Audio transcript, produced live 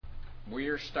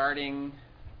we're starting,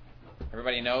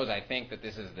 everybody knows, I think, that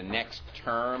this is the next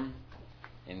term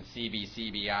in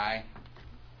CBCBI.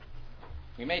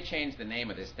 We may change the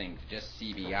name of this thing to just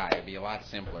CBI. It'd be a lot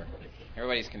simpler.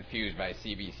 Everybody's confused by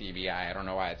CBCBI. I don't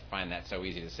know why I find that so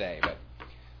easy to say, but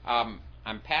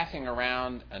I'm passing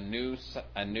around a new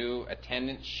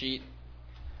attendance sheet.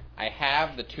 I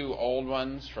have the two old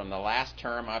ones from the last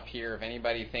term up here. If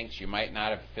anybody thinks you might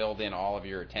not have filled in all of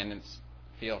your attendance,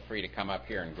 feel free to come up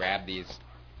here and grab these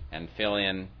and fill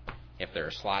in if there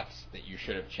are slots that you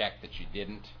should have checked that you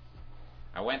didn't.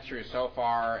 I went through so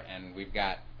far, and we've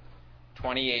got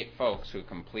 28 folks who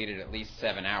completed at least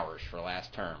 7 hours for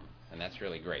last term, and that's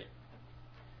really great.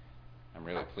 I'm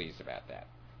really pleased about that.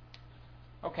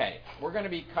 Okay, we're going to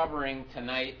be covering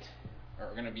tonight, or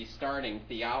we're going to be starting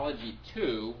Theology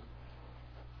 2,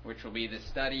 which will be the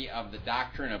study of the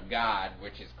doctrine of God,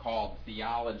 which is called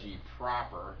Theology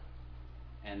Proper,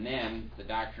 and then the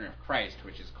doctrine of Christ,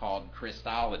 which is called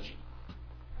Christology.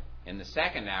 In the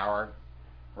second hour,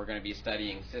 we're going to be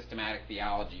studying Systematic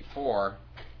Theology 4,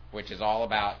 which is all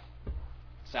about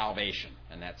salvation,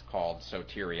 and that's called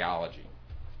soteriology.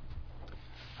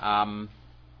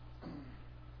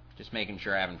 Just making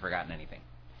sure I haven't forgotten anything.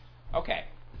 Okay,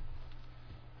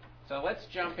 so let's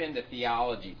jump into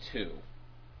Theology 2.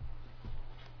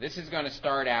 This is going to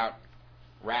start out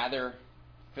rather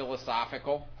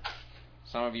philosophical.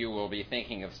 Some of you will be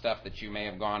thinking of stuff that you may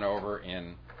have gone over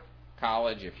in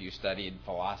college if you studied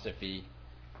philosophy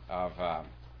of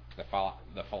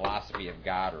the philosophy of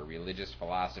God or religious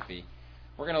philosophy.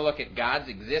 We're going to look at God's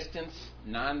existence,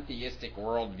 non-theistic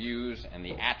worldviews, and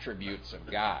the attributes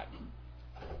of God.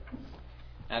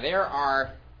 Now, there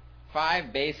are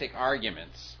 5 basic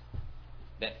arguments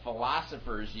that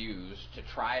philosophers use to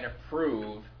try to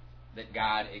prove that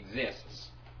God exists.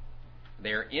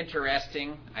 They're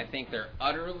interesting. I think they're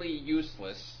utterly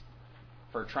useless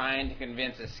for trying to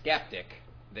convince a skeptic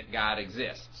that God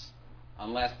exists,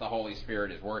 unless the Holy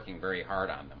Spirit is working very hard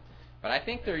on them. But I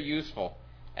think they're useful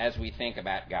as we think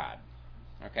about God.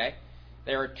 Okay?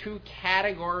 There are 2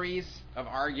 categories of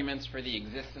arguments for the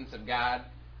existence of God.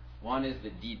 One is the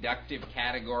deductive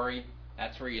category.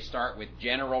 That's where you start with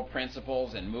general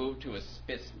principles and move to a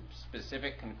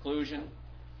specific conclusion.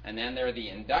 And then there are the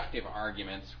inductive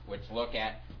arguments, which look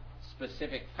at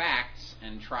specific facts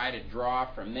and try to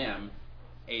draw from them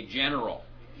a general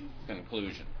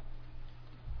conclusion.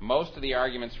 Most of the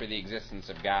arguments for the existence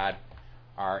of God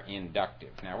are inductive.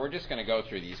 Now, we're just going to go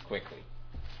through these quickly.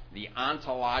 The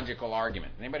ontological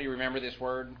argument. Anybody remember this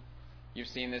word? You've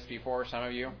seen this before, some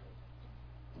of you?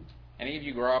 Any of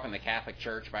you grow up in the Catholic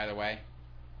Church, by the way?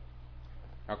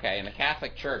 Okay, in the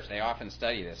Catholic Church, they often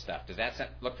study this stuff. Does that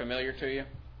look familiar to you?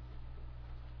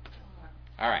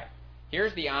 All right.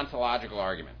 Here's the ontological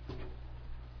argument.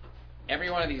 Every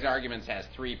one of these arguments has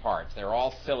 3 parts. They're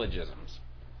all syllogisms.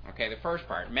 Okay, the first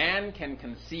part. Man can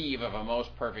conceive of a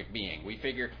most perfect being. We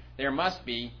figure there must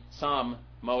be some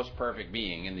most perfect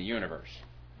being in the universe.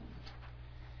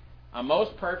 A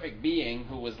most perfect being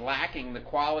who was lacking the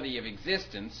quality of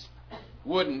existence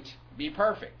wouldn't be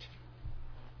perfect.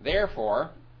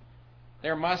 Therefore,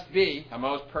 there must be a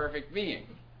most perfect being.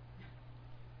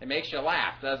 It makes you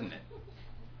laugh, doesn't it?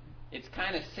 It's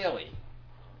kind of silly.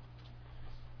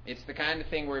 It's the kind of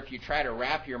thing where if you try to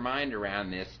wrap your mind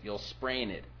around this, you'll sprain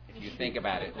it if you think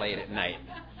about it late at night.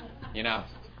 You know,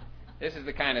 this is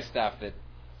the kind of stuff that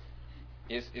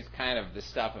is kind of the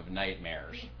stuff of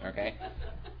nightmares, okay?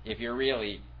 If you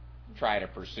really try to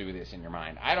pursue this in your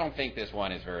mind. I don't think this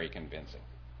one is very convincing.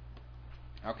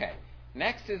 Okay,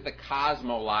 next is the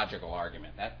cosmological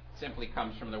argument. That simply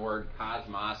comes from the word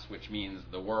cosmos, which means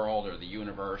the world or the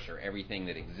universe or everything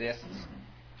that exists.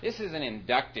 This is an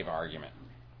inductive argument.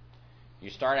 You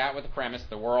start out with the premise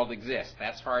the world exists.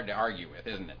 That's hard to argue with,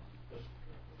 isn't it?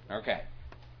 Okay.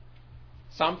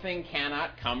 Something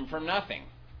cannot come from nothing.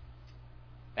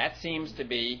 That seems to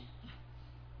be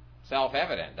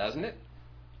self-evident, doesn't it?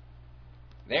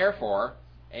 Therefore,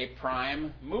 a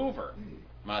prime mover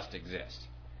must exist.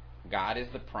 God is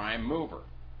the prime mover.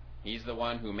 He's the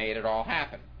one who made it all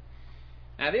happen.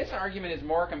 Now, this argument is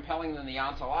more compelling than the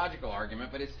ontological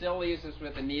argument, but it still leaves us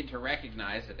with the need to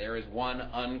recognize that there is one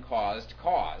uncaused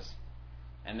cause,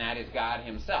 and that is God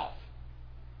himself.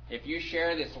 If you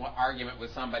share this argument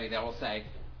with somebody, they will say,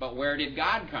 but where did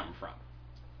God come from?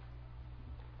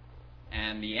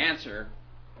 And the answer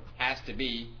has to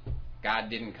be, God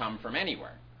didn't come from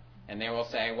anywhere. And they will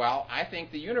say, well, I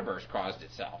think the universe caused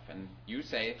itself. And you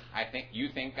say, you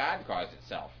think God caused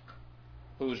itself.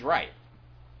 Who's right?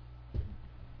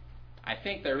 I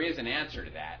think there is an answer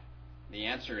to that. The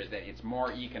answer is that it's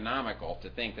more economical to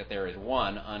think that there is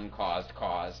one uncaused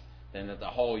cause than that the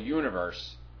whole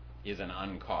universe is an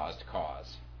uncaused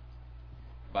cause.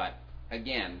 But,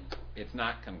 again, it's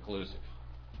not conclusive.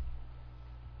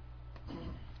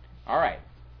 All right,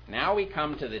 now we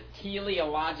come to the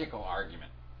teleological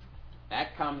argument.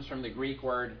 That comes from the Greek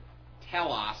word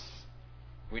telos,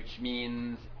 which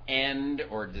means end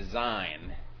or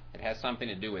design. It has something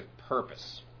to do with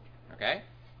purpose. Okay?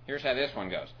 Here's how this one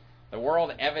goes. The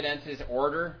world evidences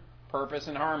order, purpose,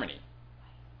 and harmony.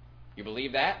 You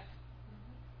believe that?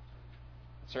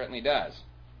 It certainly does.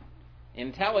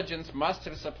 Intelligence must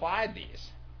have supplied these.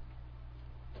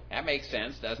 That makes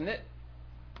sense, doesn't it?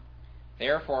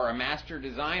 Therefore, a master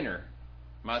designer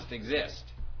must exist.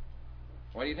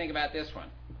 What do you think about this one?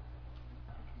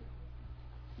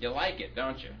 You like it,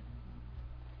 don't you?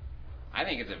 I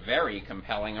think it's a very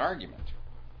compelling argument.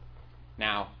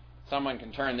 Now, someone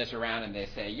can turn this around and they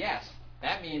say, yes,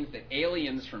 that means that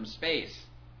aliens from space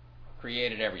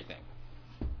created everything.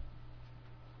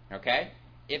 Okay?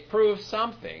 It proves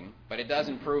something, but it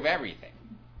doesn't prove everything.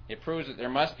 It proves that there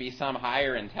must be some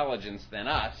higher intelligence than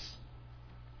us,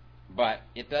 but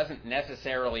it doesn't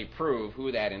necessarily prove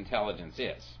who that intelligence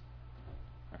is.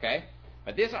 Okay?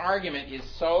 But this argument is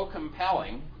so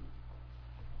compelling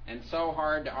and so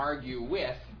hard to argue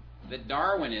with that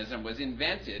Darwinism was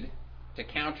invented to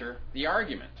counter the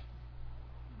argument.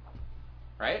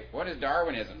 Right? What does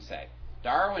Darwinism say?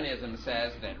 Darwinism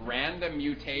says that random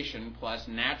mutation plus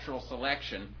natural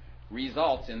selection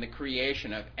results in the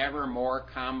creation of ever more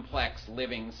complex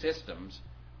living systems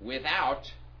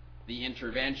without the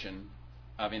intervention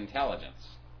of intelligence.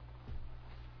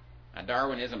 Now,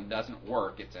 Darwinism doesn't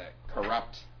work. It's a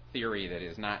corrupt theory that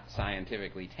is not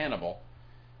scientifically tenable,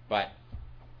 but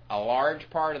a large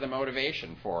part of the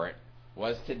motivation for it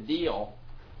was to deal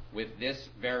with this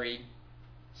very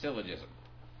syllogism.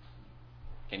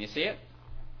 Can you see it?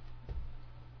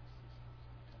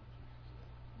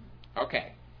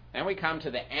 Okay. Then we come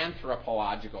to the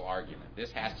anthropological argument.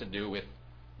 This has to do with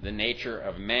the nature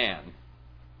of man.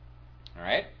 All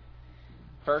right?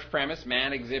 First premise,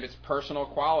 man exhibits personal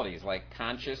qualities like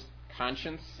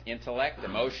conscience, intellect,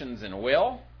 emotions, and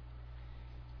will.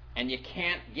 And you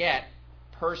can't get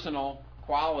personal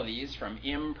qualities from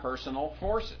impersonal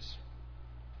forces.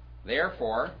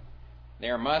 Therefore,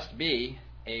 there must be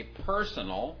a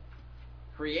personal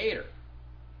creator.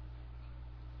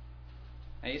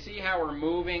 Now you see how we're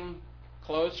moving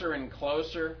closer and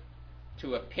closer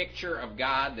to a picture of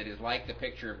God that is like the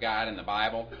picture of God in the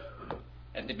Bible?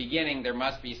 At the beginning, there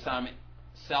must be some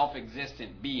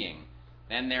self-existent being.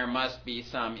 Then there must be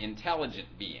some intelligent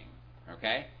being.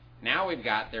 Okay? Now we've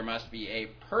got there must be a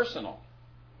personal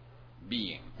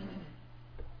being.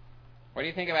 What do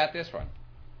you think about this one?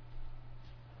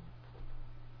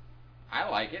 I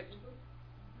like it.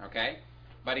 Okay?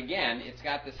 But again, it's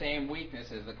got the same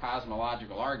weakness as the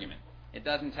cosmological argument. It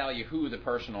doesn't tell you who the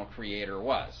personal creator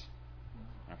was.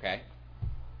 Okay?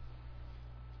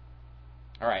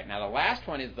 All right, now the last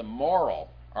one is the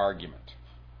moral argument.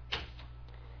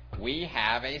 We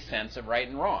have a sense of right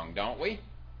and wrong, don't we?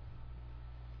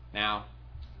 Now,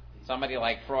 somebody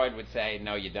like Freud would say,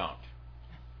 no, you don't.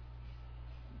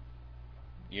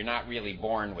 You're not really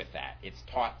born with that. It's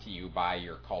taught to you by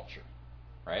your culture,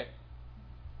 right?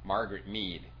 Margaret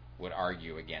Mead would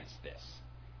argue against this.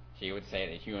 She would say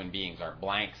that human beings are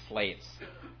blank slates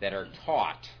that are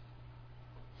taught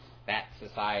that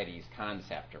society's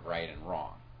concept of right and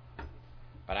wrong.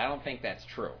 But I don't think that's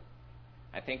true.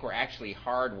 I think we're actually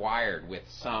hardwired with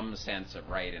some sense of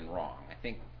right and wrong. I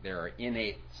think there are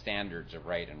innate standards of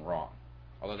right and wrong,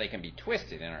 although they can be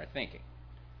twisted in our thinking.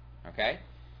 Okay?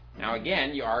 Now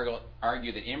again, you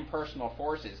argue that impersonal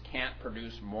forces can't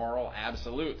produce moral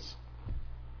absolutes.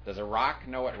 Does a rock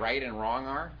know what right and wrong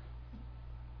are?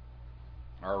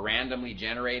 Or a randomly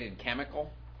generated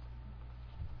chemical?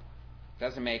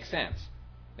 Doesn't make sense.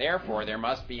 Therefore, there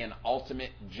must be an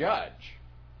ultimate judge.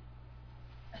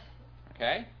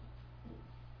 Okay?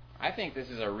 I think this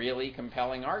is a really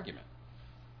compelling argument.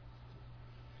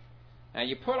 Now,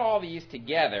 you put all these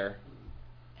together,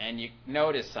 and you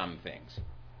notice some things.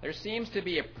 There seems to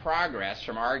be a progress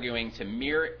from arguing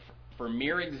for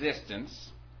mere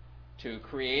existence to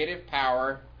creative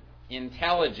power,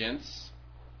 intelligence,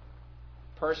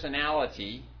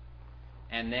 personality,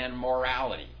 and then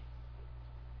morality.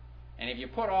 And if you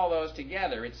put all those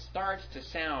together, it starts to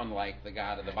sound like the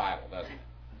God of the Bible, doesn't it?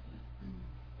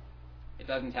 It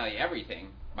doesn't tell you everything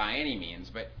by any means,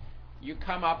 but you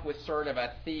come up with sort of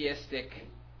a theistic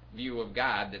view of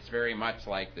God that's very much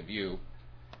like the view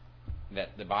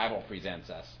that the Bible presents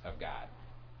us of God.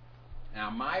 Now,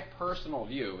 my personal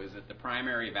view is that the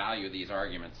primary value of these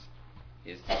arguments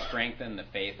is to strengthen the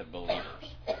faith of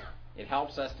believers.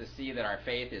 helps us to see that our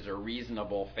faith is a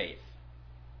reasonable faith.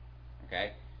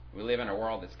 Okay? We live in a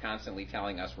world that's constantly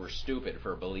telling us we're stupid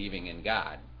for believing in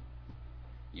God.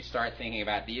 You start thinking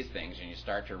about these things and you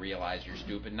start to realize you're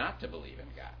stupid not to believe in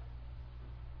God.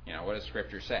 You know, what does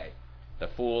Scripture say? The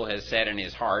fool has said in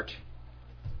his heart,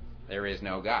 there is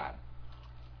no God.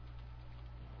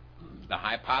 The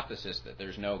hypothesis that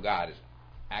there's no God is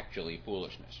actually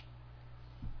foolishness.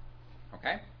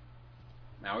 Okay?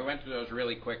 Now, we went through those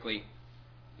really quickly.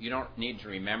 You don't need to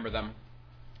remember them,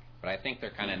 but I think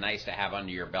they're kind of nice to have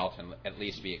under your belt and at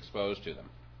least be exposed to them.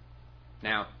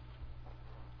 Now,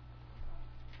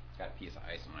 got a piece of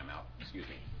ice in my mouth. Excuse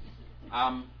me.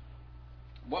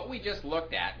 What we just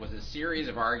looked at was a series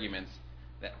of arguments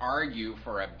that argue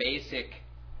for a basic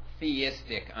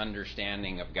theistic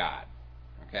understanding of God.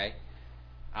 Okay?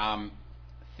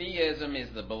 Theism is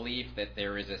the belief that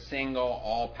there is a single,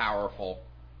 all-powerful,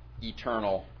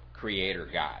 eternal creator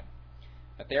God.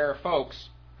 But there are folks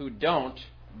who don't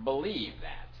believe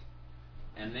that.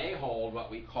 And they hold what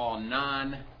we call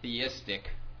non-theistic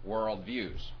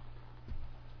worldviews.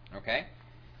 Okay?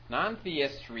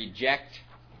 Non-theists reject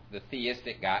the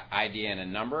theistic idea in a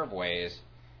number of ways,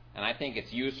 and I think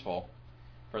it's useful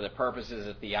for the purposes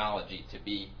of theology to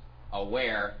be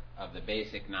aware of the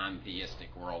basic non-theistic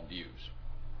worldviews.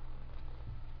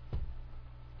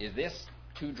 Is this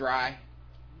too dry?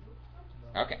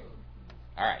 Okay.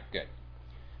 All right, good.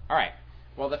 All right.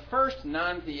 Well, the first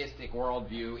non-theistic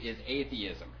worldview is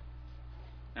atheism.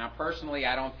 Now, personally,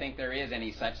 I don't think there is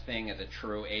any such thing as a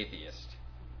true atheist.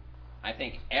 I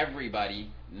think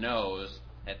everybody knows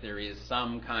that there is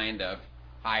some kind of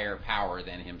higher power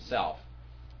than himself.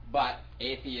 But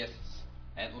atheists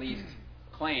at least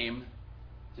claim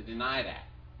to deny that.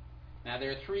 Now,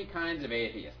 there are three kinds of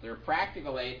atheists. There are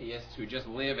practical atheists who just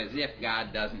live as if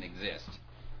God doesn't exist.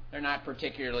 They're not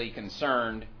particularly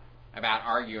concerned about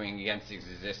arguing against his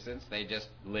existence. They just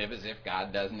live as if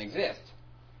God doesn't exist.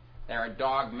 There are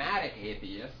dogmatic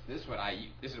atheists, this is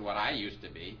what I used to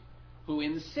be, who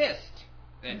insist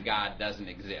that God doesn't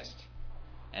exist.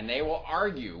 And they will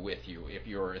argue with you if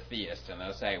you're a theist, and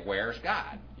they'll say, where's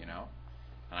God? You know?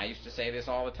 And I used to say this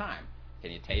all the time.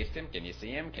 Can you taste him? Can you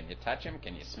see him? Can you touch him?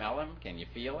 Can you smell him? Can you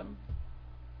feel him?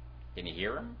 Can you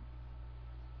hear him?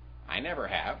 I never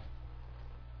have.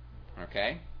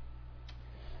 Okay?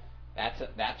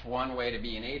 That's one way to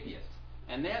be an atheist.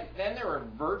 And then there are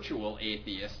virtual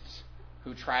atheists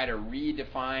who try to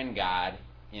redefine God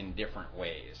in different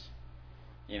ways.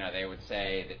 You know, they would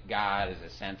say that God is a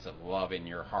sense of love in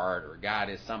your heart, or God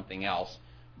is something else,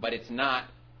 but it's not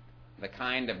the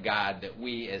kind of God that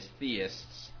we as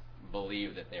theists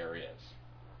believe that there is.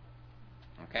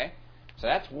 Okay? So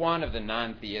that's one of the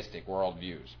non-theistic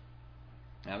worldviews.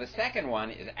 Now, the second one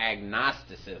is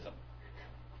agnosticism.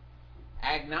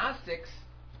 Agnostics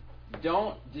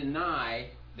don't deny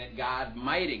that God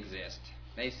might exist.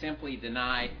 They simply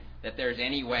deny that there's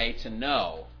any way to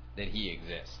know that he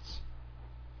exists.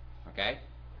 Okay?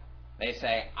 They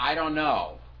say, I don't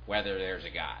know whether there's a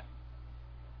God.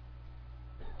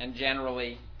 And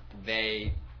generally,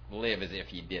 they live as if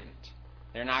he didn't.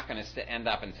 They're not going to end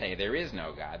up and say there is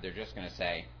no God. They're just going to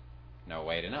say, no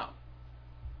way to know.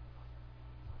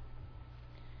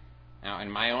 Now,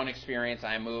 in my own experience,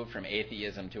 I moved from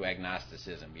atheism to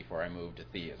agnosticism before I moved to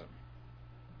theism.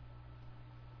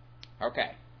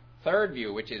 Okay. Third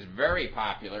view, which is very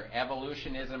popular,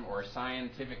 evolutionism or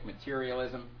scientific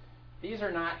materialism. These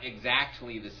are not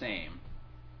exactly the same.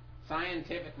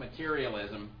 Scientific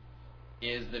materialism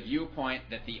is the viewpoint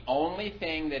that the only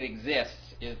thing that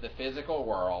exists is the physical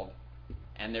world,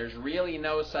 and there's really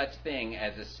no such thing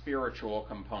as a spiritual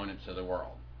component to the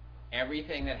world.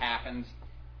 Everything that happens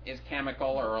is chemical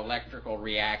or electrical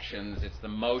reactions. It's the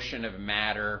motion of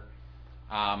matter.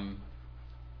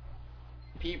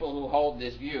 People who hold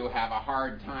this view have a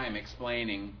hard time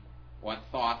explaining what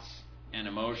thoughts and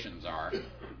emotions are,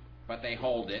 but they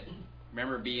hold it.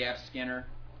 Remember B.F. Skinner,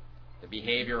 the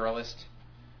behavioralist,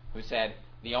 who said,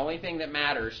 the only thing that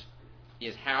matters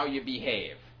is how you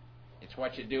behave. It's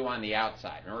what you do on the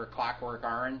outside. Remember Clockwork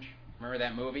Orange? Remember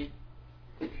that movie?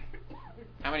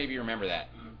 How many of you remember that?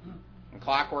 In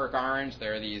Clockwork Orange,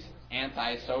 there are these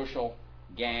antisocial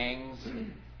gangs,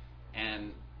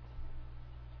 and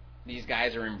these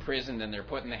guys are imprisoned and they're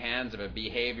put in the hands of a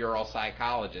behavioral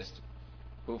psychologist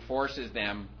who forces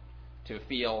them to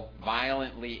feel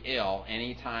violently ill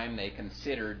anytime they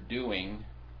consider doing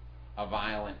a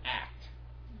violent act.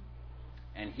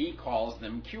 And he calls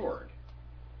them cured.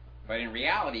 But in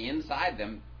reality, inside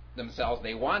themselves,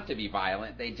 they want to be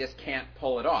violent, they just can't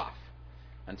pull it off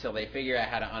until they figure out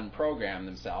how to unprogram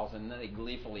themselves, and then they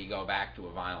gleefully go back to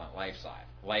a violent lifestyle.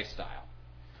 lifestyle.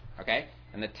 Okay?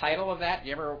 And the title of that,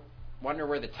 you ever wonder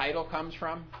where the title comes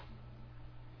from?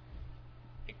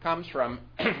 It comes from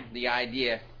the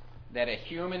idea that a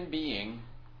human being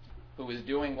who is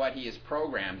doing what he is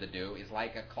programmed to do is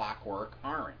like a clockwork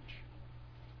orange.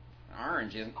 An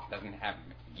orange doesn't have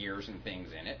gears and things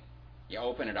in it. You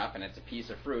open it up and it's a piece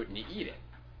of fruit and you eat it.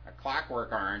 A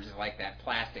clockwork orange is like that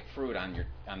plastic fruit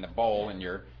on the bowl in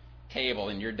your table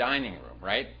in your dining room,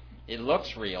 right? It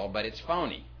looks real, but it's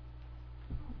phony.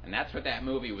 And that's what that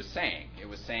movie was saying. It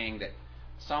was saying that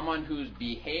someone whose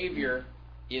behavior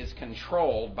is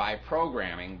controlled by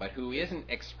programming, but who isn't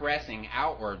expressing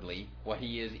outwardly what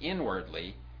he is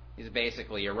inwardly, is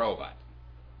basically a robot.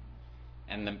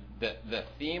 And the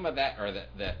theme of that, or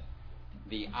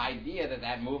the idea that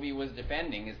that movie was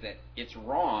defending, is that it's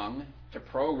wrong to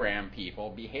program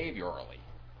people behaviorally.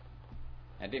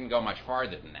 It didn't go much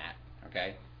farther than that,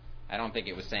 okay? I don't think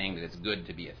it was saying that it's good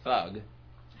to be a thug.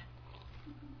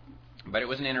 But it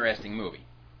was an interesting movie.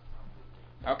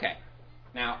 Okay.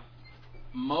 Now,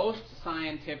 most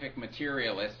scientific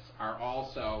materialists are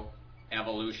also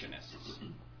evolutionists.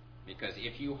 Because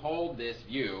if you hold this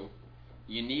view,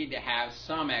 you need to have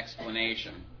some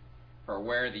explanation for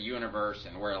where the universe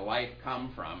and where life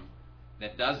come from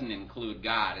that doesn't include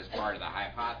God as part of the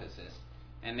hypothesis.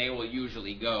 And they will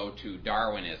usually go to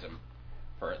Darwinism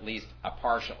for at least a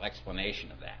partial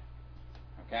explanation of that.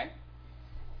 Okay?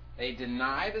 They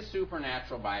deny the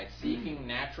supernatural by seeking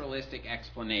naturalistic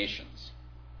explanations.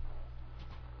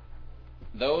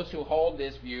 Those who hold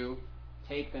this view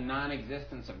take the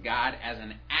non-existence of God as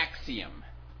an axiom.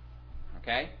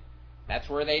 Okay? That's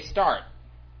where they start.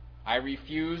 I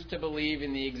refuse to believe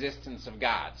in the existence of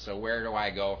God, so where do I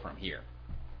go from here?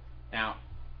 Now,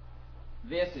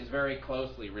 this is very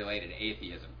closely related to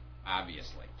atheism,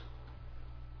 obviously.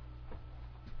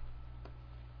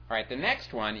 All right, the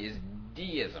next one is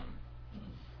deism.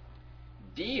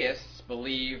 Deists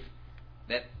believe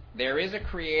that there is a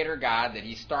creator God, that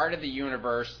he started the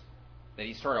universe, that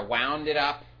he sort of wound it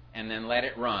up and then let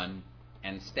it run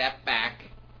and stepped back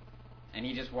and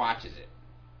he just watches it.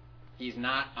 He's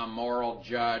not a moral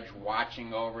judge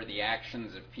watching over the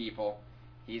actions of people.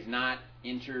 He's not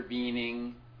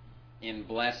intervening in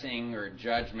blessing or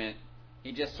judgment.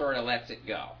 He just sort of lets it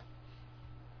go.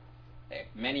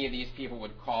 Many of these people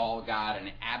would call God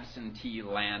an absentee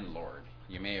landlord.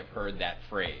 You may have heard that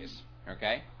phrase,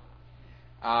 okay?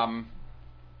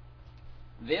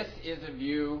 This is a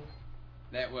view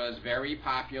that was very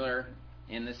popular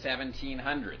in the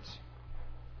 1700s.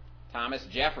 Thomas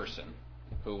Jefferson,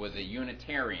 who was a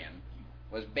Unitarian,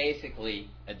 was basically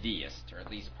a deist, or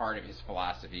at least part of his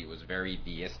philosophy was very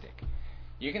deistic.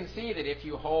 You can see that if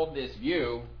you hold this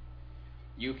view,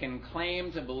 you can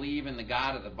claim to believe in the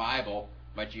God of the Bible,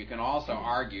 but you can also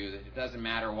argue that it doesn't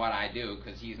matter what I do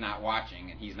because he's not watching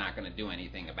and he's not going to do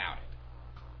anything about it.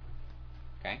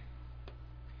 Okay?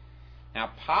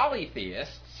 Now,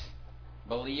 polytheists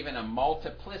believe in a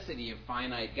multiplicity of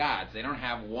finite gods. They don't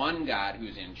have one God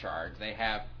who's in charge. They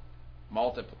have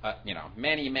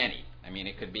many. I mean,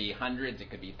 it could be hundreds, it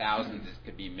could be thousands, it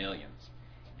could be millions.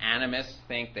 Animists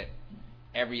think that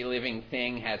every living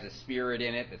thing has a spirit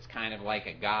in it that's kind of like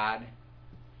a god.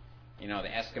 You know, the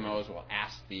Eskimos will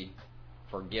ask the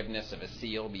forgiveness of a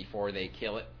seal before they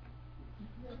kill it.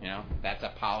 You know, that's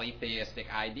a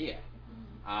polytheistic idea.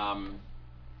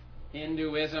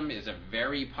 Hinduism is a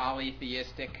very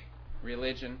polytheistic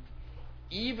religion.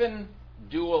 Even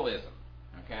dualism,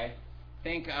 okay?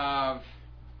 Think of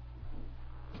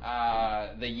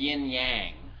the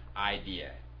yin-yang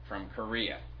idea from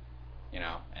Korea,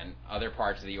 and other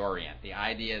parts of the Orient. The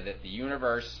idea that the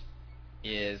universe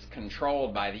is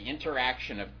controlled by the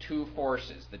interaction of two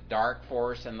forces, the dark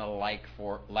force and the light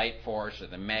force, or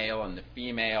the male and the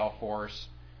female force.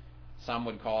 Some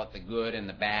would call it the good and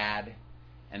the bad.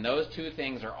 And those two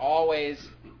things are always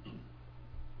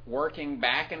working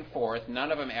back and forth.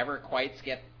 None of them ever quite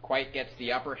gets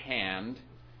the upper hand,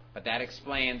 but that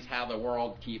explains how the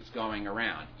world keeps going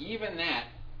around. Even that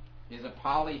is a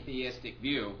polytheistic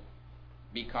view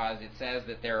because it says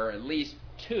that there are at least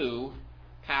two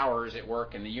powers at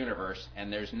work in the universe,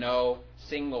 and there's no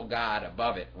single God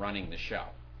above it running the show.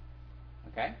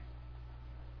 Okay?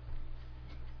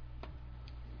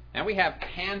 Now we have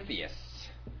pantheists.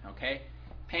 Okay?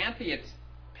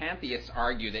 Pantheists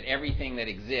argue that everything that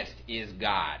exists is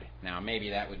God. Now maybe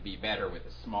that would be better with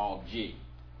a small g.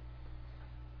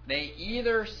 They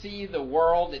either see the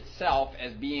world itself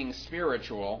as being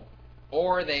spiritual,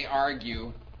 or they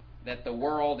argue that the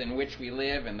world in which we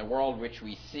live and the world which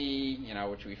we see,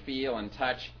 which we feel and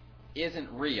touch, isn't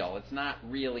real. It's not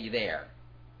really there.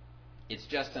 It's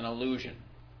just an illusion.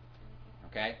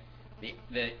 Okay?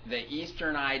 The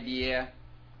Eastern idea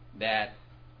that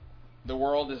the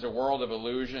world is a world of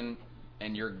illusion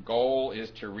and your goal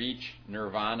is to reach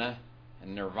nirvana,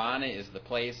 and nirvana is the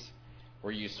place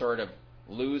where you sort of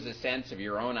lose a sense of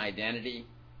your own identity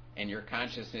and your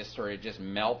consciousness sort of just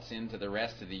melts into the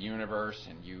rest of the universe,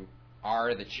 and you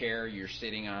are the chair you're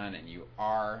sitting on, and you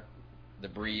are the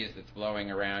breeze that's blowing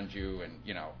around you, and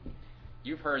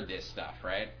you've heard this stuff,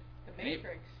 right? The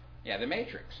Matrix. Yeah, The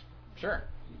Matrix. Sure.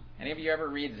 Any of you ever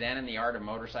read Zen and the Art of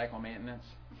Motorcycle Maintenance?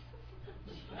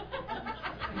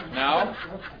 No?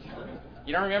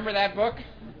 You don't remember that book?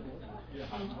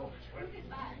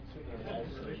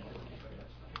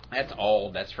 That's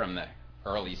old. That's from the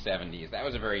early 70s. That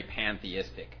was a very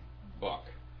pantheistic book.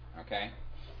 Okay?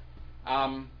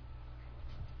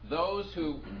 Those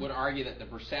who would argue that the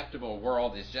perceptible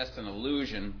world is just an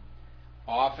illusion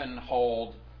often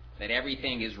hold that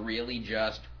everything is really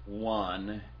just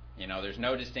one. There's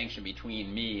no distinction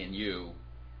between me and you.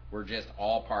 We're just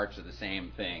all parts of the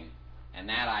same thing. And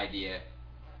that idea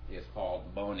is called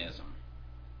monism.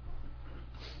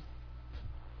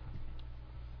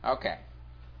 Okay.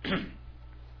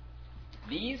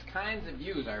 These kinds of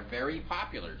views are very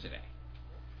popular today.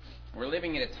 We're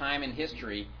living at a time in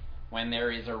history when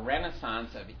there is a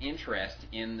renaissance of interest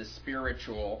in the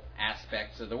spiritual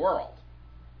aspects of the world.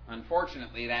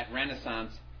 Unfortunately, that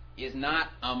renaissance is not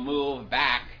a move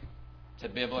back to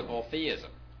biblical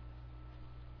theism.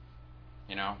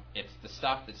 It's the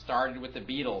stuff that started with the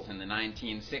Beatles in the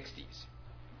 1960s.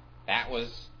 That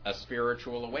was a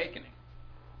spiritual awakening.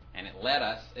 And it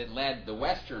led the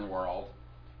Western world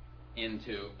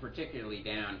into, particularly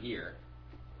down here,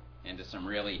 into some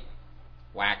really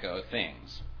wacko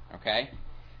things. Okay?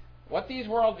 What these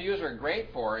worldviews are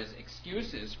great for is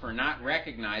excuses for not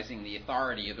recognizing the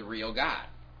authority of the real God.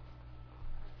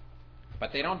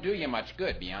 But they don't do you much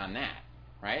good beyond that,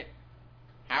 right?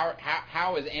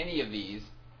 How is any of these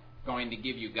going to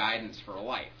give you guidance for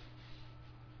life?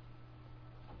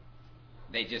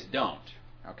 They just don't,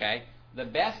 okay? The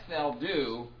best they'll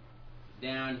do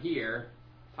down here,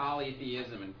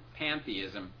 polytheism and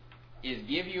pantheism, is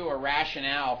give you a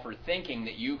rationale for thinking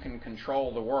that you can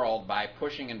control the world by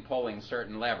pushing and pulling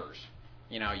certain levers.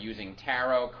 Using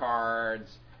tarot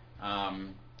cards,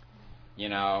 feng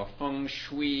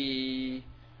shui,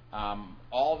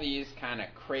 all these kind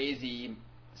of crazy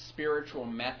spiritual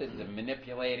methods of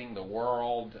manipulating the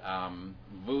world,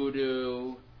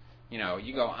 voodoo,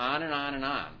 you go on and on and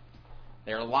on.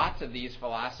 There are lots of these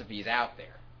philosophies out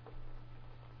there.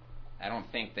 I don't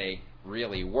think they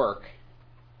really work,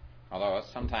 although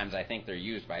sometimes I think they're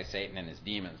used by Satan and his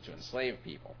demons to enslave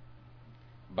people.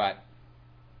 But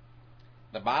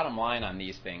the bottom line on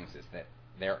these things is that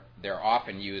they're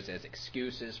often used as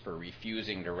excuses for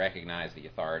refusing to recognize the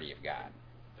authority of God.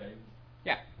 David?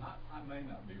 Yeah. I may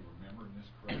not be remembering this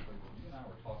correctly, but you and I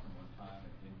were talking one time,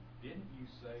 and didn't you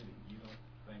say that you don't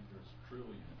think there's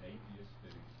truly an atheist that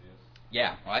exists?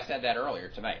 Yeah, well, I said that earlier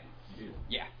tonight. You did?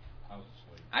 Yeah. I was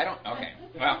asleep. I don't, okay,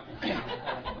 well,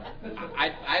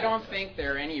 I don't think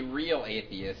there are any real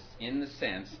atheists in the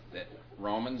sense that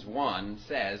Romans 1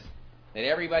 says that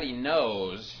everybody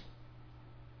knows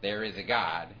there is a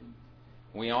God.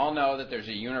 We all know that there's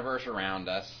a universe around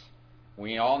us.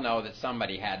 We all know that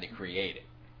somebody had to create it.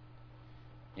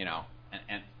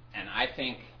 And I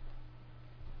think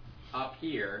up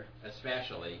here,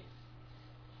 especially,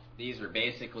 these are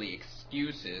basically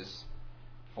excuses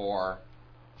for,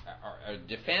 or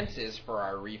defenses for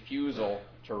our refusal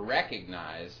to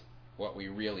recognize what we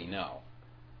really know,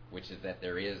 which is that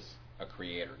there is a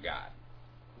creator God.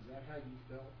 Is that how you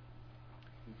felt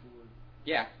before?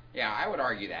 Yeah, I would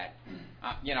argue that.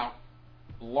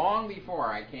 Long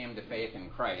before I came to faith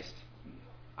in Christ,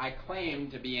 I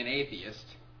claimed to be an atheist,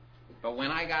 but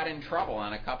when I got in trouble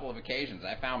on a couple of occasions,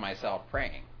 I found myself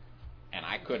praying, and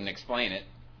I couldn't explain it.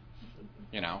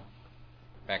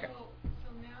 Becca. So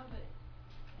now that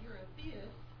you're a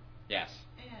theist, Yes.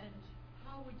 and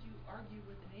how would you argue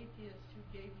with an atheist who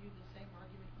gave you the same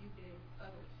argument you gave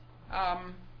others?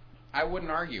 I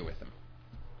wouldn't argue with them.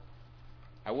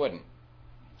 I wouldn't.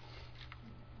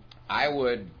 I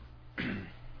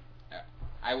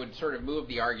would sort of move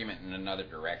the argument in another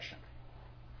direction.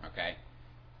 Okay?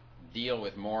 Deal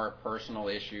with more personal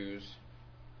issues,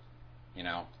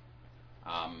 because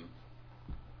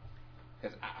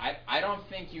I don't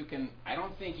think you can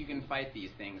fight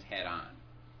these things head on.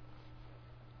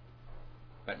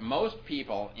 But most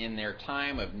people in their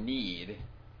time of need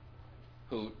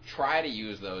who try to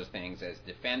use those things as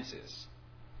defenses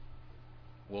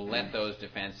will let those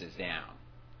defenses down.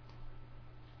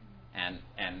 And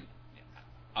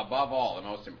above all, the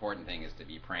most important thing is to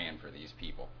be praying for these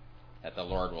people, that the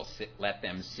Lord will let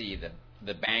them see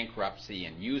the bankruptcy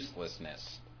and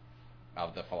uselessness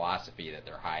of the philosophy that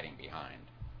they're hiding behind.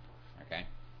 Okay?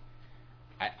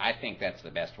 I think that's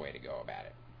the best way to go about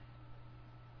it.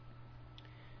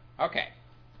 Okay.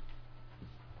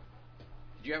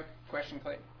 Did you have a question,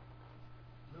 Clayton?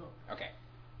 No. Okay.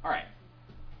 All right.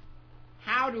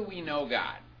 How do we know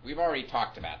God? We've already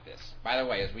talked about this. By the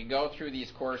way, as we go through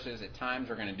these courses, at times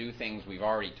we're going to do things we've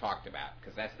already talked about,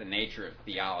 because that's the nature of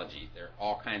theology. There are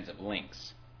all kinds of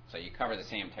links. So you cover the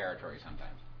same territory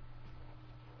sometimes.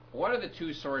 What are the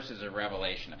two sources of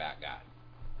revelation about God?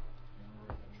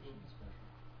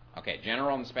 Okay,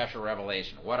 general and special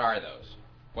revelation. What are those?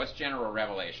 What's general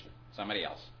revelation? Somebody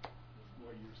else.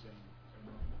 What you're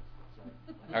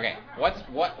saying. Okay,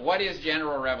 what is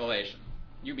general revelation?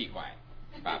 You be quiet.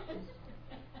 Bob.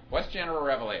 What's general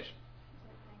revelation?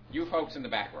 You folks in the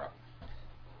back row.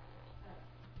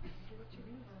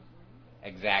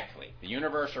 Exactly. The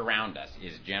universe around us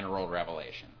is general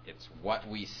revelation. It's what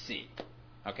we see.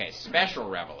 Okay, special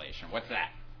revelation. What's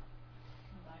that?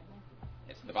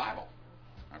 It's the Bible.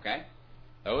 Okay?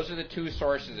 Those are the two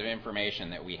sources of information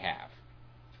that we have.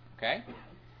 Okay?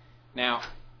 Now,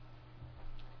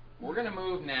 we're going to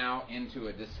move now into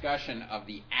a discussion of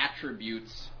the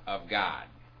attributes of God.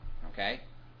 Okay?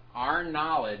 Our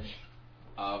knowledge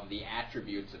of the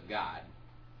attributes of God,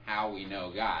 how we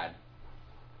know God,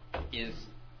 is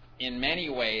in many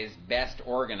ways best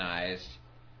organized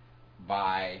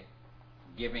by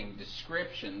giving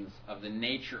descriptions of the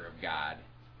nature of God,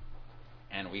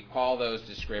 and we call those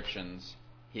descriptions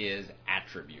His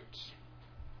attributes.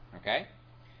 Okay?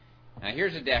 Now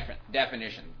here's a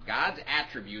definition. God's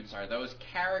attributes are those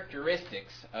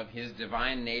characteristics of His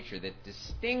divine nature that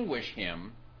distinguish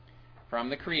Him from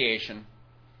the creation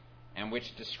and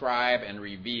which describe and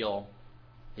reveal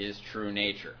His true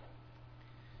nature.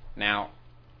 Now,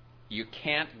 you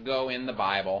can't go in the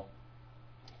Bible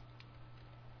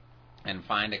and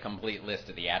find a complete list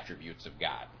of the attributes of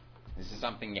God. This is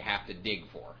something you have to dig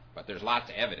for, but there's lots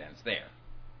of evidence there.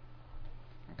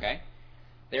 Okay?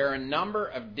 There are a number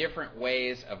of different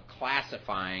ways of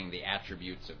classifying the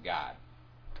attributes of God.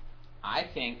 I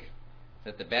think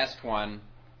that the best one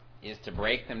is to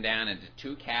break them down into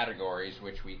two categories,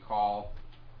 which we call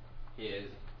His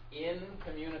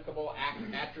incommunicable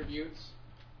attributes.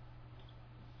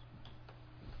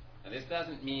 Now, this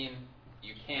doesn't mean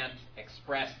you can't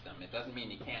express them. It doesn't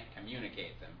mean you can't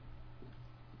communicate them.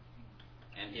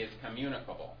 And His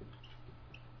communicable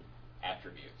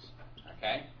attributes.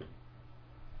 Okay?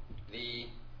 The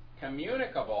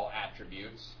communicable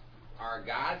attributes are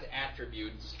God's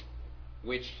attributes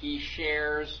which He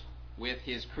shares with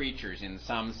His creatures in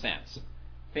some sense.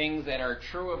 Things that are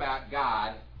true about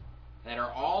God that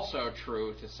are also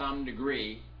true to some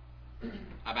degree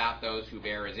about those who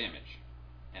bear His image.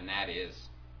 And that is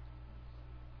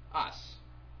us.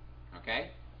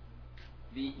 Okay?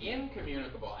 The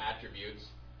incommunicable attributes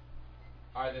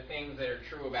are the things that are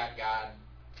true about God,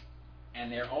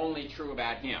 and they're only true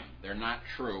about Him. They're not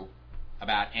true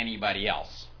about anybody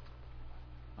else.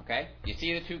 Okay? You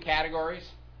see the two categories?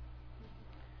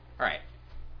 All right.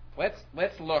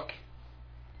 Let's look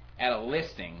at a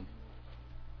listing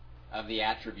of the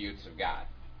attributes of God.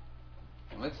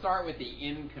 And let's start with the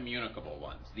incommunicable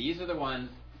ones. These are the ones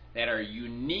that are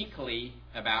uniquely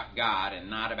about God and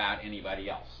not about anybody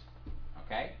else.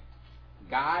 Okay?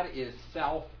 God is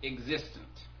self-existent.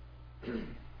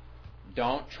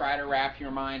 Don't try to wrap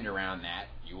your mind around that.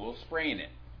 You will sprain it.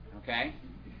 Okay?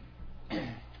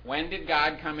 When did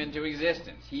God come into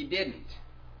existence? He didn't.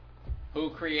 Who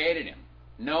created Him?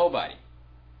 Nobody.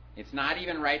 It's not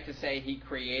even right to say He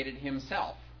created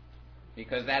Himself,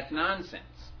 because that's nonsense.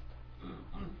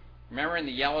 Remember in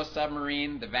the Yellow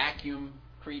Submarine, the vacuum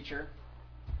creature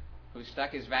who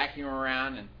stuck his vacuum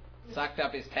around and sucked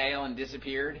up his tail and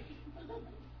disappeared?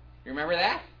 You remember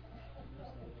that?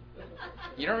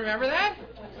 You don't remember that?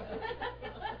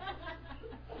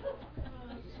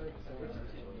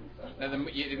 No,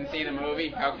 you didn't see the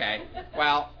movie? Okay.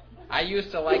 Well, I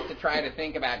used to like to try to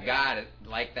think about God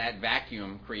like that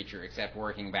vacuum creature, except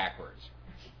working backwards.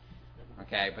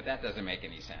 Okay, but that doesn't make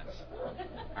any sense.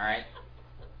 All right?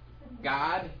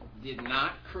 God did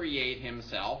not create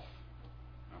Himself.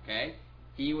 Okay?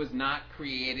 He was not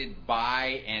created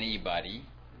by anybody.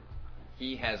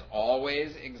 He has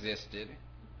always existed,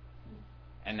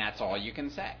 and that's all you can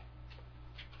say.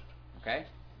 Okay?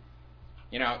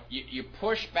 You know, you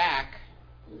push back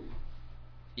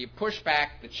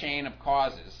the chain of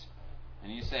causes,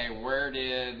 and you say, where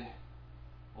did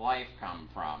life come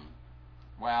from?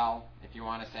 Well, if you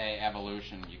want to say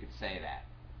evolution, you could say that.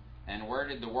 And where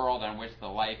did the world on which the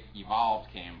life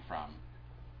evolved came from?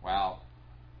 Well,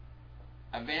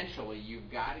 eventually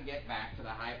you've got to get back to the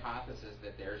hypothesis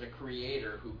that there's a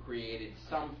creator who created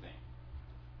something.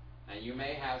 Now you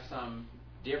may have some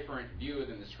different view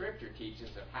than the Scripture teaches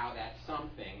of how that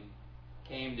something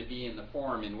came to be in the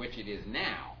form in which it is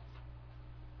now.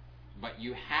 But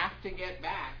you have to get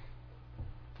back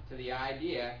to the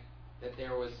idea that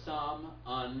there was some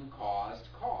uncaused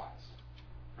cause.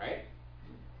 Right?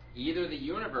 Either the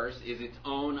universe is its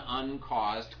own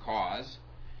uncaused cause,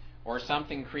 or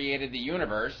something created the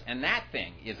universe, and that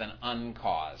thing is an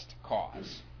uncaused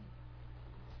cause.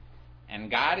 And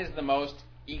God is the most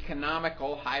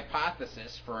economical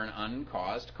hypothesis for an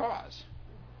uncaused cause.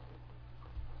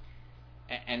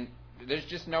 And there's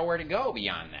just nowhere to go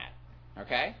beyond that.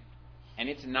 Okay? And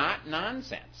it's not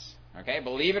nonsense. Okay?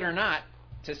 Believe it or not,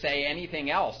 to say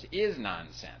anything else is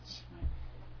nonsense.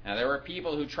 Now, there were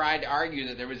people who tried to argue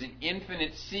that there was an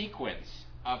infinite sequence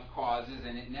of causes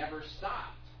and it never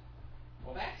stopped.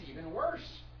 Well, that's even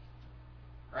worse.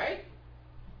 Right?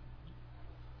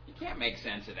 You can't make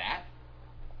sense of that.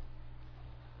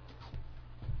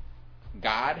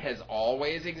 God has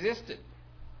always existed.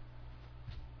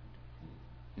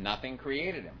 Nothing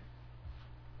created him.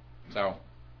 So,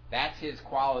 that's his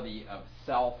quality of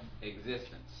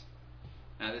self-existence.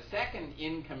 Now, the second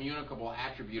incommunicable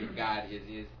attribute of God is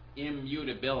his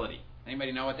immutability.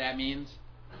 Anybody know what that means?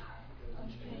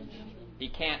 He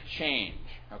can't change,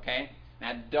 okay?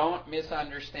 Now, don't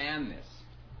misunderstand this.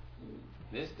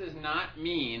 This does not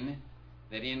mean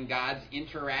that in God's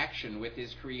interaction with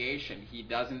his creation, he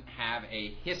doesn't have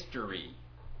a history,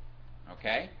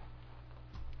 okay?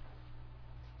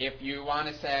 If you want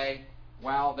to say,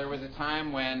 well, there was a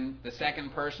time when the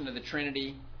second person of the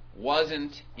Trinity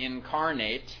wasn't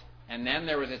incarnate, and then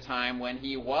there was a time when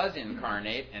he was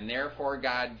incarnate, and therefore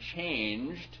God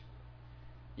changed,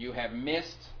 you have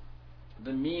missed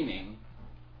the meaning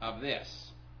of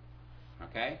this.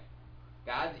 Okay?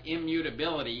 God's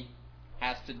immutability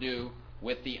has to do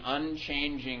with the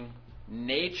unchanging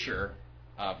nature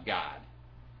of God,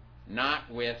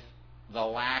 not with the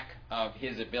lack of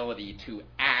his ability to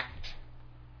act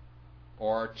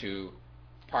or to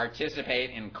participate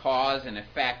in cause and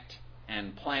effect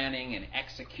and planning and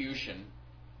execution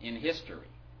in history,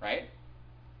 right?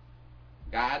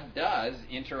 God does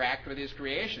interact with his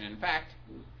creation. In fact,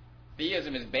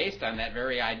 theism is based on that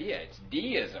very idea. It's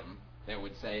deism that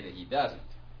would say that he doesn't.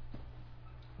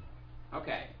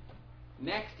 Okay.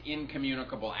 Next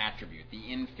incommunicable attribute,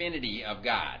 the infinity of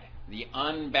God, the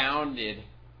unbounded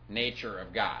nature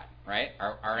of God, right?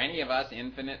 Are any of us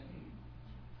infinite?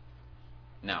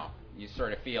 No. You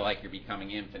sort of feel like you're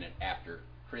becoming infinite after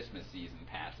Christmas season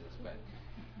passes, but,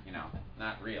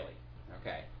 not really.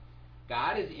 Okay.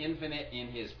 God is infinite in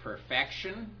his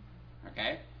perfection.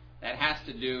 Okay. That has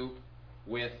to do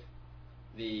with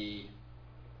the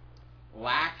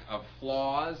lack of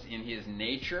flaws in his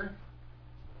nature.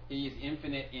 He is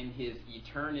infinite in his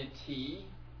eternity.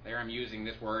 There I'm using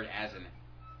this word as an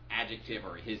adjective,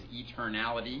 or his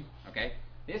eternality. Okay.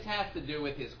 This has to do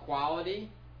with his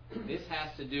quality. This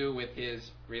has to do with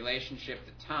his relationship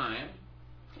to time,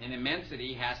 and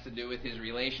immensity has to do with his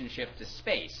relationship to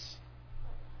space.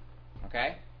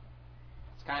 Okay?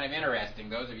 It's kind of interesting.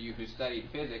 Those of you who studied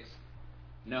physics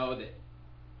know that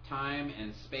time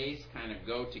and space kind of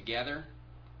go together.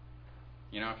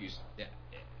 If you...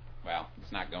 Well,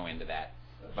 let's not go into that.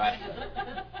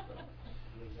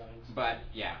 But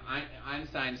yeah,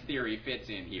 Einstein's theory fits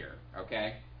in here.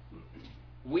 Okay?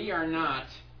 We are not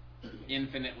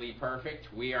infinitely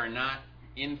perfect. We are not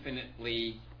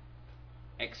infinitely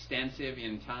extensive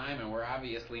in time, and we're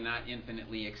obviously not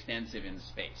infinitely extensive in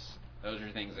space. Those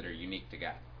are things that are unique to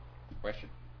God. Question?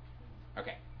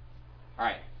 Okay. All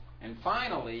right. And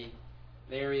finally,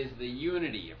 there is the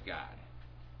unity of God.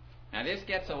 Now, this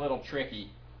gets a little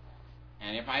tricky,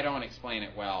 and if I don't explain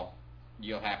it well,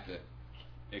 you'll have to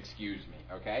excuse me,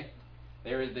 okay?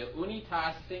 There is the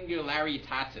unitas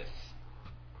singularitatis,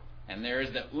 and there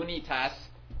is the unitas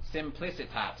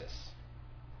simplicitatis.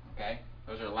 Okay?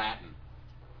 Those are Latin.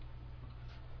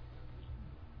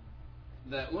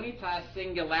 The unitas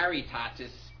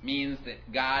singularitatis means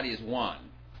that God is one.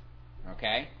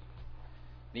 Okay?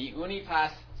 The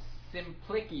unitas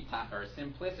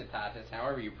simplicitatis,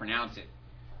 however you pronounce it,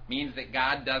 means that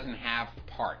God doesn't have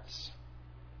parts.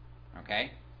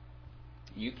 Okay?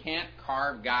 You can't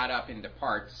carve God up into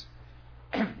parts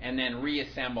and then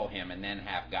reassemble him and then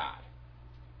have God.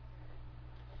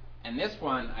 And this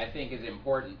one, I think, is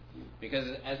important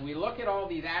because as we look at all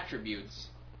these attributes,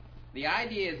 the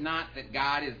idea is not that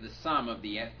God is the sum of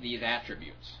these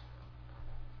attributes.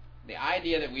 the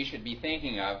idea that we should be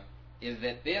thinking of is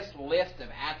that this list of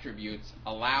attributes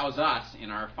allows us, in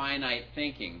our finite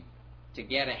thinking, to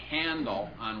get a handle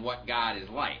on what God is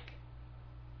like.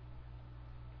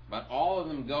 But all of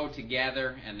them go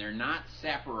together, and they're not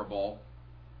separable,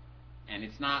 and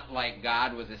it's not like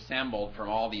God was assembled from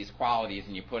all these qualities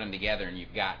and you put them together and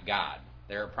you've got God.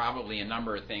 There are probably a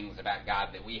number of things about God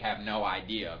that we have no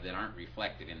idea of that aren't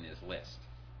reflected in this list.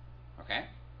 Okay?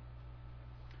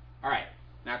 All right.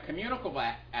 Now, communicable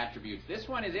attributes. This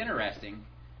one is interesting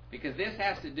because this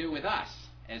has to do with us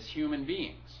as human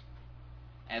beings,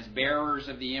 as bearers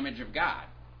of the image of God.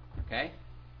 Okay?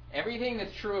 Everything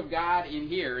that's true of God in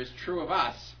here is true of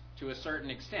us to a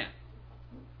certain extent.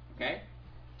 Okay?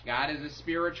 God is a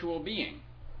spiritual being.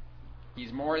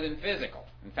 He's more than physical.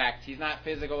 In fact, he's not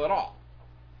physical at all.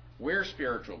 We're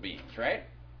spiritual beings, right?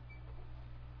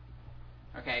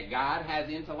 Okay, God has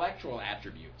intellectual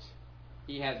attributes.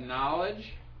 He has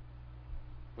knowledge,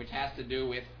 which has to do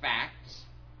with facts.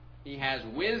 He has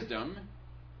wisdom,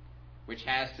 which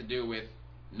has to do with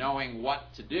knowing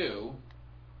what to do.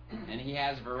 And he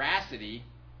has veracity,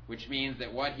 which means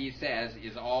that what he says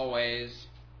is always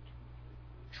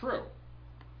true.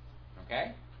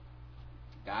 Okay?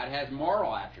 God has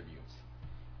moral attributes.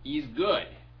 He's good.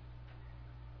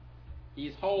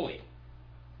 He's holy.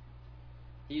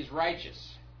 He's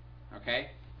righteous. Okay?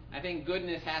 I think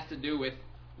goodness has to do with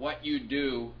what you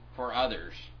do for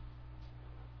others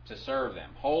to serve them.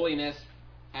 Holiness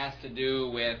has to do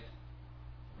with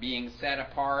being set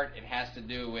apart. It has to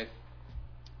do with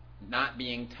not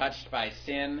being touched by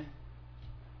sin.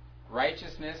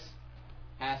 Righteousness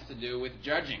has to do with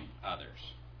judging others,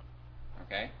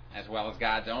 okay, as well as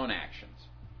God's own actions.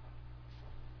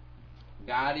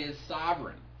 God is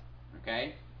sovereign,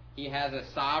 okay? He has a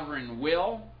sovereign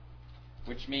will,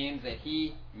 which means that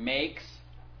he makes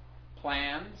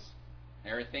plans.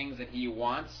 There are things that he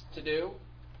wants to do.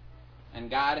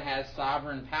 And God has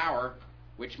sovereign power,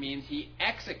 which means he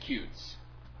executes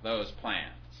those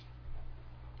plans.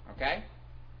 Okay?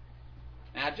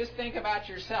 Now just think about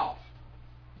yourself.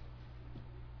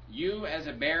 You, as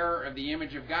a bearer of the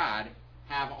image of God,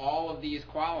 have all of these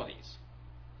qualities,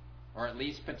 or at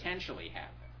least potentially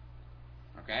have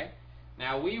them. Okay?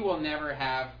 Now, we will never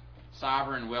have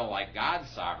sovereign will like God's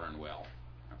sovereign will.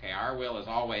 Okay? Our will is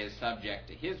always subject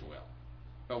to his will.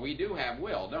 But we do have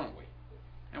will, don't we?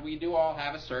 And we do all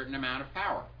have a certain amount of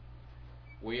power.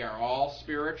 We are all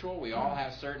spiritual. We all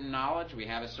have certain knowledge. We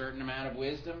have a certain amount of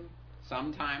wisdom.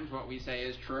 Sometimes what we say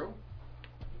is true.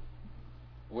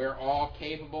 We're all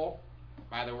capable,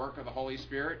 by the work of the Holy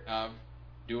Spirit, of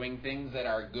doing things that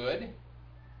are good.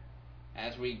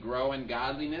 As we grow in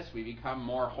godliness, we become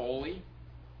more holy.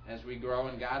 As we grow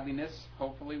in godliness,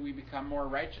 hopefully we become more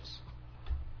righteous.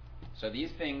 So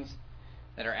these things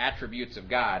that are attributes of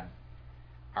God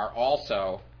are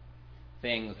also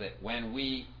things that when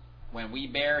we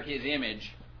bear his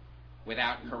image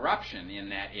without corruption in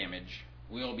that image,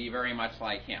 we'll be very much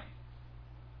like him.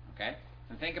 Okay?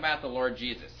 And think about the Lord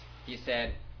Jesus. He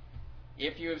said,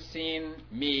 if you have seen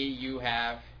me, you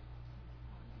have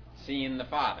seen the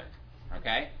Father.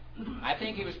 Okay? I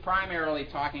think he was primarily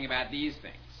talking about these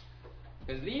things,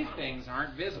 because these things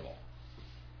aren't visible.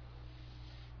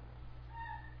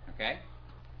 Okay?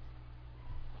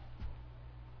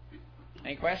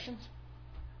 Any questions?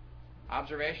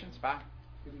 Observations? Bob?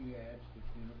 Could you add to the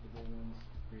communicable ones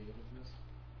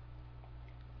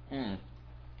creativeness?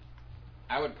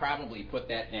 I would probably put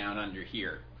that down under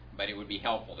here, but it would be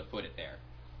helpful to put it there.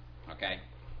 Okay?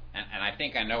 And I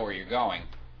think I know where you're going.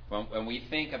 When we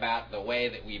think about the way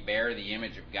that we bear the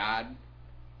image of God,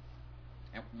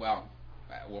 well,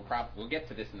 we'll get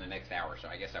to this in the next hour, so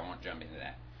I guess I won't jump into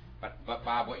that. But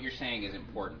Bob, what you're saying is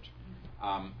important.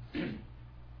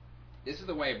 This is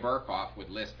the way Berkhoff would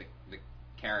list the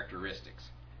characteristics.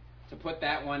 To put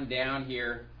that one down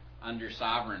here under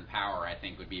sovereign power, I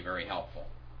think, would be very helpful.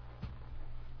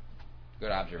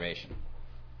 Good observation.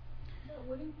 But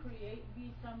wouldn't create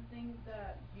be something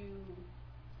that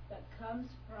comes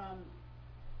from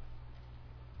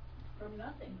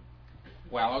nothing?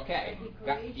 Well, okay. Like the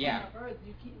creation yeah. of earth,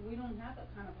 we don't have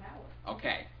that kind of power.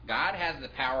 Okay. God has the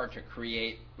power to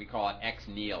create, we call it ex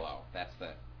nihilo. That's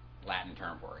the Latin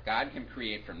term for it. God can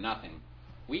create from nothing.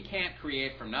 We can't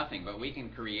create from nothing, but we can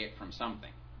create from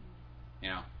something. You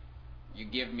know, you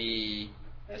give me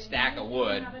a stack of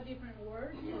wood. Have a different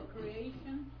word for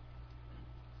creation?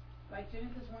 Like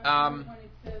Genesis 1, when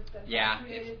it says that God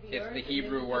created the earth, it's the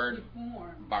Hebrew word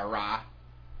form. bara,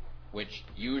 which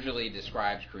usually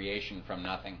describes creation from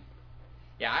nothing.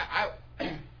 Yeah, I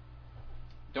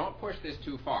don't push this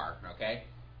too far, okay?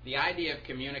 The idea of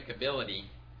communicability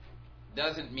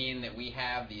doesn't mean that we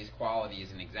have these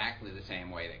qualities in exactly the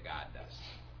same way that God does.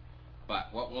 But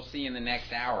what we'll see in the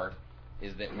next hour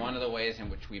is that one of the ways in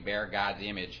which we bear God's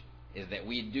image is that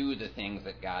we do the things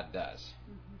that God does.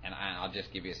 And I'll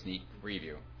just give you a sneak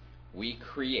preview. We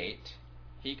create.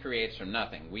 He creates from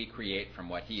nothing. We create from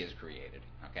what He has created.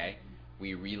 Okay?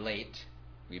 We relate.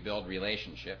 We build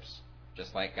relationships,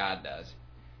 just like God does.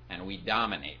 And we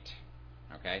dominate.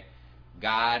 Okay?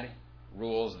 God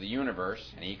rules the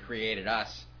universe, and He created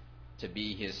us to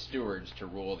be His stewards to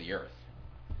rule the earth.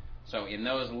 So in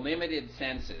those limited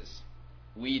senses,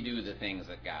 we do the things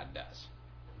that God does.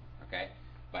 Okay?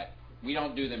 But we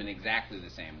don't do them in exactly the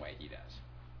same way He does.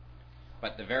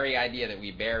 But the very idea that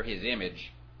we bear His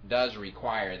image does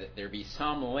require that there be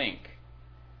some link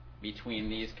between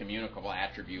these communicable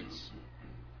attributes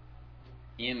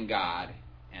in God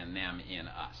and them in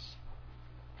us.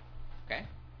 Okay?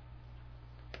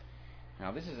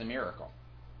 Now this is a miracle.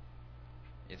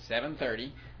 It's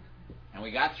 7:30, and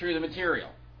we got through the material.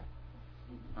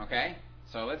 Okay?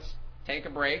 So let's take a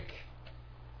break,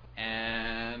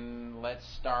 and let's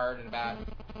start at about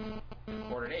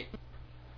 7:45.